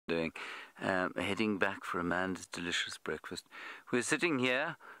doing, heading back for Amanda's delicious breakfast. We're sitting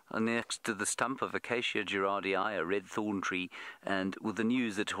here next to the stump of Acacia girardii, a red thorn tree, and with the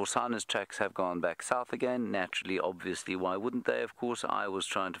news that Hosanna's tracks have gone back south again. Naturally, obviously, why wouldn't they? Of course, I was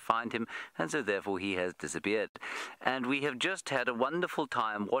trying to find him, and so therefore he has disappeared. And we have just had a wonderful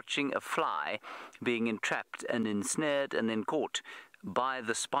time watching a fly being entrapped and ensnared and then caught by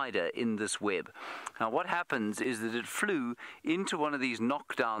the spider in this web. Now what happens is that it flew into one of these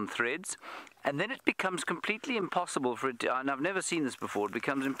knockdown threads, and then it becomes completely impossible for it to, and I've never seen this before, it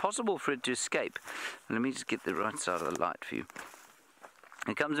becomes impossible for it to escape. Let me just get the right side of the light for you.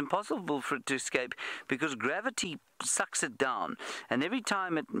 It becomes impossible for it to escape because gravity sucks it down, and every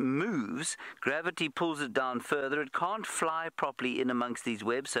time it moves, gravity pulls it down further. It can't fly properly in amongst these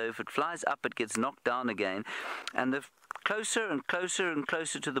webs, so if it flies up, it gets knocked down again, and the closer and closer and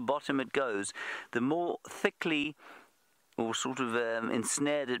closer to the bottom it goes, the more thickly or sort of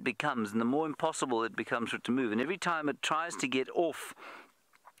ensnared it becomes, and the more impossible it becomes for it to move. And every time it tries to get off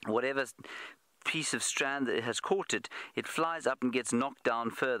whatever piece of strand that has caught it, it flies up and gets knocked down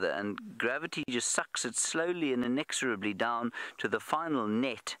further, and gravity just sucks it slowly and inexorably down to the final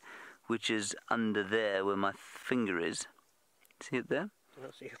net, which is under there where my finger is. See it there? I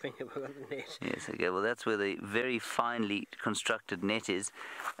don't see your finger below the net. Yes, okay, well that's where the very finely constructed net is.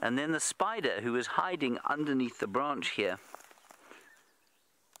 And then the spider, who is hiding underneath the branch here,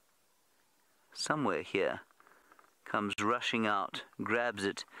 somewhere here, comes rushing out, grabs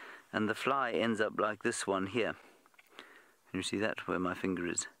it, and the fly ends up like this one here. Can you see that, where my finger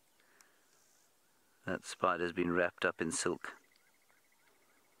is? That spider's been wrapped up in silk.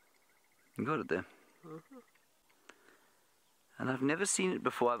 You got it there? Mm-hmm. And I've never seen it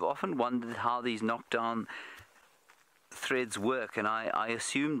before. I've often wondered how these knockdown threads work, and I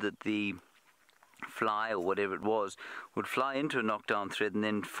assumed that the fly, or whatever it was, would fly into a knockdown thread and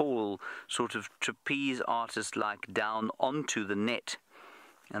then fall sort of trapeze artist-like down onto the net.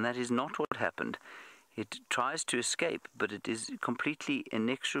 And that is not what happened. It tries to escape, but it is completely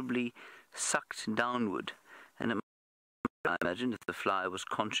inexorably sucked downward. And I imagine if the fly was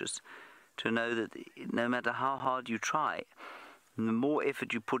conscious, to know that no matter how hard you try, the more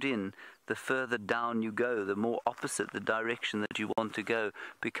effort you put in, the further down you go, the more opposite the direction that you want to go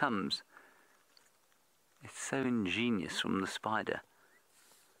becomes. It's so ingenious from the spider.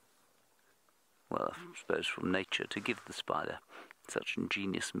 Well, I suppose from nature, to give the spider such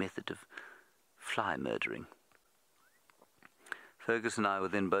ingenious method of fly murdering. Fergus and I were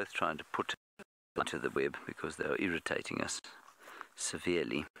then both trying to put it into the web because they were irritating us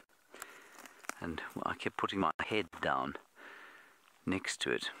severely. And I kept putting my head down next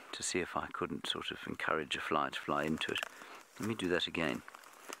to it to see if I couldn't sort of encourage a fly to fly into it. Let me do that again.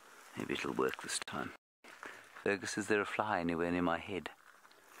 Maybe it'll work this time. Fergus, is there a fly anywhere near my head?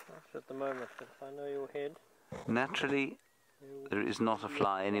 Not at the moment, but if I know your head... Naturally, there is not a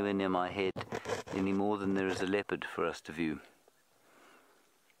fly anywhere near my head any more than there is a leopard for us to view.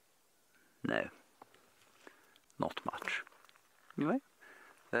 No. Not much. Anyway,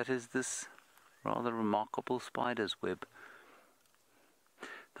 that is this rather remarkable spider's web.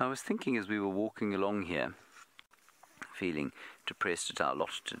 Now, I was thinking as we were walking along here, feeling depressed at our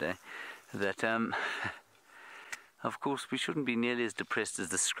lot today, that of course we shouldn't be nearly as depressed as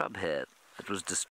the scrub hare that was destroyed